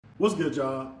What's good,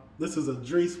 y'all? This is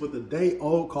Idris with the Day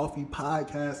Old Coffee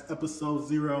Podcast, episode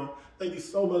 0. Thank you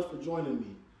so much for joining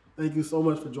me.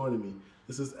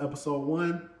 This is episode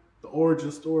 1, the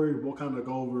origin story. We'll kind of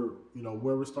go over,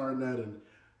 where we're starting at and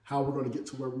how we're going to get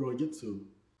to where we're going to get to.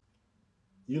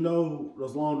 You know,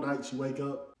 those long nights you wake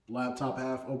up, laptop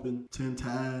half open, 10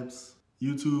 tabs,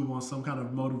 YouTube on some kind of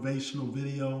motivational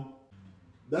video.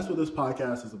 That's what this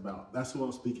podcast is about. That's who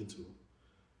I'm speaking to.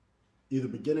 Either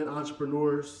beginning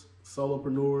entrepreneurs,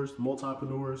 solopreneurs,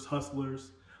 multipreneurs,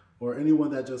 hustlers, or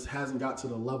anyone that just hasn't got to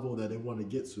the level that they want to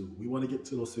get to. We want to get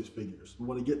to those 6 figures. We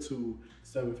want to get to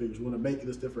 7 figures. We want to make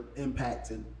this different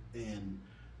impact and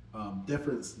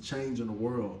difference and change in the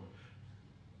world.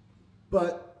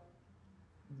 But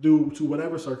due to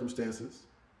whatever circumstances,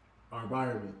 our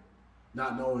environment,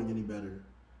 not knowing any better,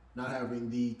 not having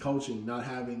the coaching, not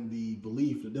having the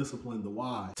belief, the discipline, the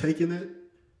why, taking it,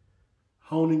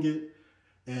 honing it,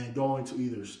 and going to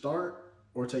either start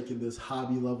or taking this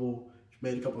hobby level,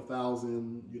 made a couple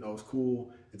thousand, it's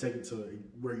cool, and take it to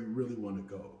where you really want to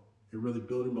go. And really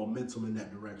building momentum in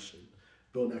that direction,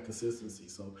 building that consistency.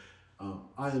 So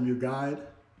I am your guide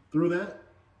through that.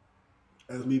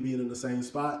 As me being in the same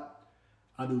spot,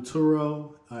 I do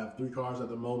Turo. I have 3 cars at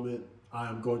the moment. I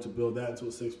am going to build that into a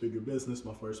 6-figure business,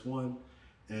 my first one.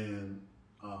 And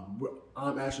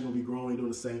I'm actually going to be growing, doing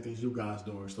the same things you guys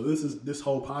doing. So this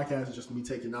whole podcast is just me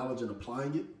taking knowledge and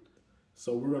applying it.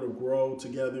 So we're going to grow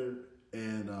together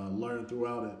and learn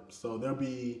throughout it. So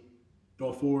going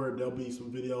forward, there'll be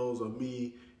some videos of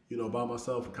me, by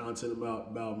myself, content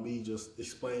about me just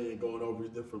explaining and going over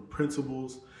different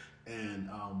principles and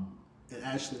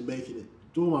actually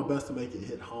doing my best to make it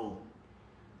hit home.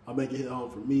 I'll make it hit home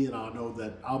for me, and I know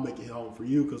that I'll make it hit home for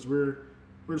you because we're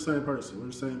the same person. We're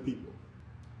the same people.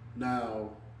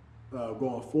 Now,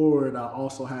 going forward, I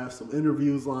also have some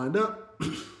interviews lined up.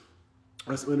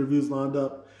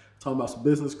 Talking about some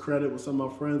business credit with some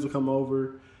of my friends will come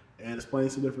over and explain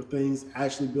some different things,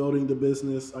 actually building the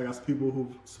business. I got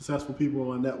some successful people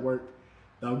on my network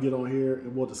that I'll get on here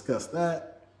and we'll discuss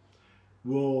that.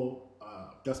 We'll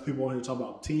got some people on here talking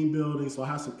about team building. So I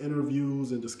have some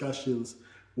interviews and discussions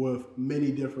with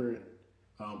many different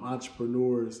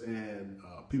entrepreneurs and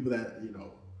people that,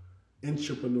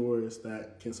 entrepreneurs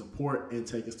that can support and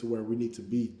take us to where we need to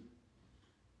be.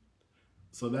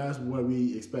 So that's what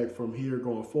we expect from here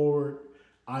going forward.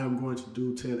 I am going to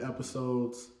do 10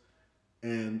 episodes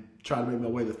and try to make my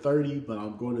way to 30, but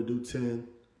I'm going to do 10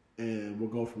 and we'll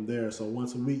go from there. So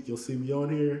once a week, you'll see me on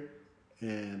here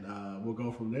and we'll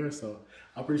go from there. So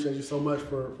I appreciate you so much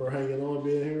for hanging on,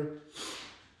 being here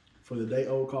for the Day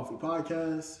Old Coffee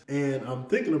Podcast. And I'm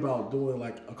thinking about doing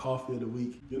like a coffee of the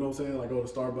week. You know what I'm saying? Like go to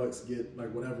Starbucks, get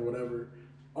like whatever.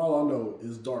 All I know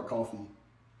is dark coffee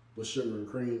with sugar and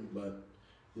cream, but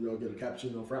get a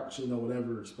cappuccino, frappuccino,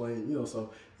 whatever, explain,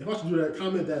 so if I should do that,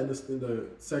 comment that in the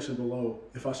section below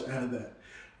if I should add that.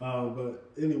 But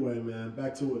anyway, man,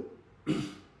 back to it.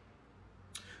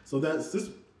 So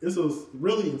this was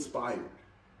really inspired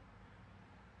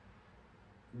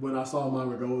when I saw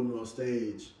Myron Golden on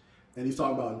stage and he's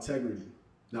talking about integrity.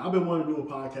 Now, I've been wanting to do a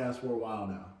podcast for a while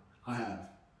now. I have.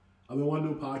 I've been wanting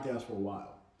to do a podcast for a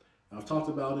while. I've talked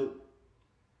about it.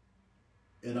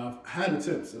 And I've had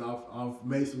attempts, and I've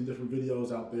made some different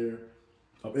videos out there.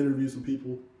 I've interviewed some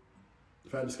people.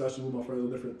 I've had discussions with my friends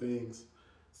on different things.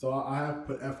 So I have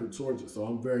put effort towards it. So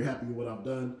I'm very happy with what I've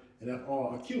done, and that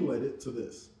all accumulated to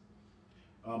this.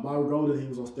 Myron Golden, he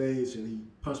was on stage, and he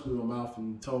punched me in my mouth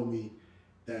and told me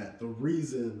that the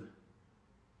reason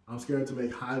I'm scared to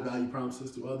make high-value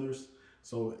promises to others,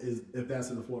 so if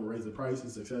that's in the form of raising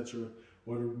prices, etc.,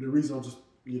 or the reason I'm just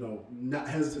not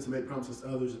hesitant to make promises to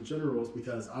others in general is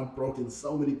because I've broken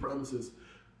so many promises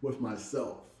with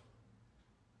myself.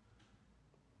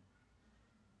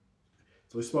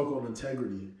 So he spoke on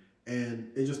integrity, and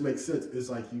it just makes sense. It's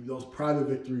like those private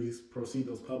victories precede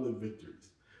those public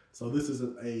victories. So this is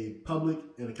a public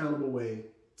and accountable way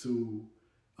to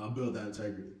build that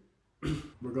integrity.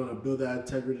 We're going to build that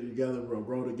integrity together. We're going to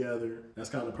grow together. That's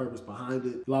kind of the purpose behind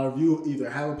it. A lot of you either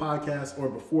have a podcast or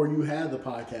before you had the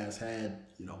podcast had,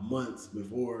 months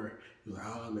before, you're like,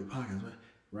 I make podcasts,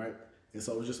 right? And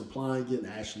so we're just applying it and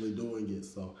actually doing it.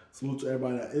 So salute to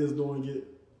everybody that is doing it.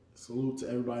 Salute to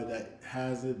everybody that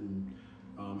has it and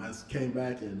has came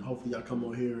back, and hopefully y'all come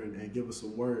on here and give us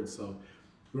some words. So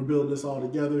we're building this all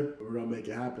together. We're going to make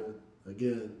it happen.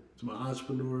 Again, to my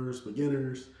entrepreneurs,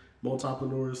 beginners,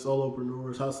 multipreneurs,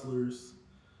 solopreneurs, hustlers,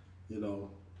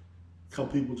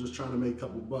 couple people just trying to make a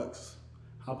couple bucks.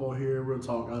 Hop on here, we're gonna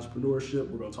talk entrepreneurship,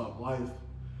 we're gonna talk life, and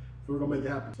we're gonna make it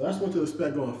happen. So that's what to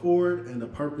expect going forward and the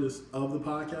purpose of the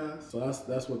podcast. So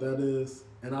that's what that is.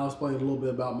 and I'll explain a little bit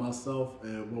about myself,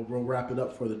 and we'll wrap it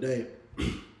up for the day.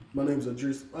 My name is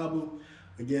Idris Abu.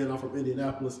 Again, I'm from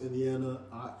Indianapolis, Indiana.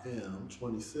 I am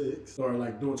 26. Started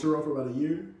like doing Turo for about a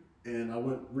year, and I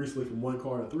went recently from 1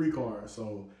 car to 3 cars.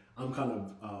 So I'm kind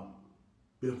of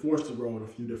been forced to grow in a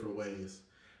few different ways.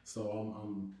 So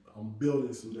I'm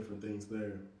building some different things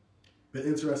there. Been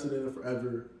interested in it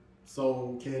forever.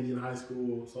 Sold candy in high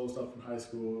school, sold stuff in high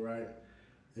school, right?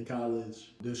 In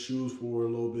college, did shoes for a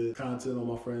little bit, content on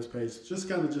my friend's page, just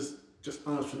kind of just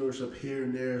entrepreneurship here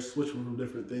and there, switching from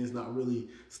different things, not really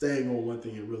staying on one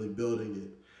thing and really building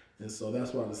it. And so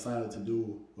that's what I decided to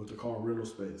do with the car rental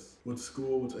space. Went to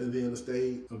school, went to Indiana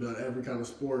State. I've done every kind of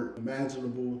sport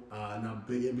imaginable, and I'm a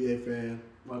big NBA fan.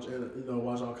 Watch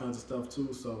all kinds of stuff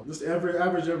too. So just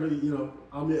average every,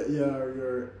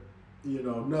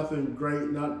 nothing great.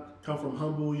 Not come from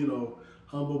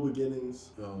humble beginnings.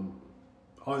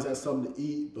 Always had something to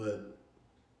eat, but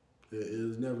it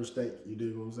is never steak. You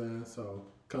dig what I'm saying? So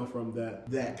come from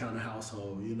that kind of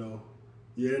household.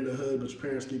 You're in the hood, but your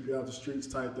parents keep you out the streets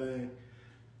type thing.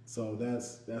 So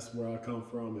that's where I come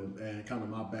from and kind of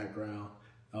my background.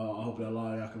 I hope that a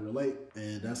lot of y'all can relate.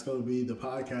 And that's going to be the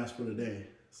podcast for today.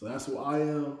 So that's who I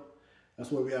am. That's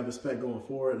what we have expect going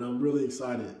forward. And I'm really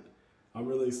excited. I'm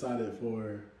really excited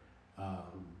for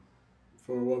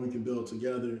what we can build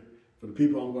together, for the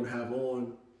people I'm going to have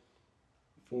on,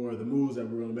 for the moves that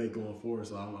we're going to make going forward.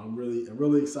 So I'm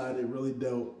really excited, really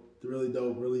dope,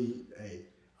 hey,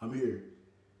 I'm here.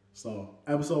 So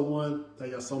episode 1,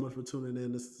 thank y'all so much for tuning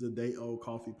in. This is the Day Old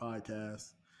Coffee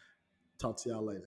Podcast. Talk to y'all later.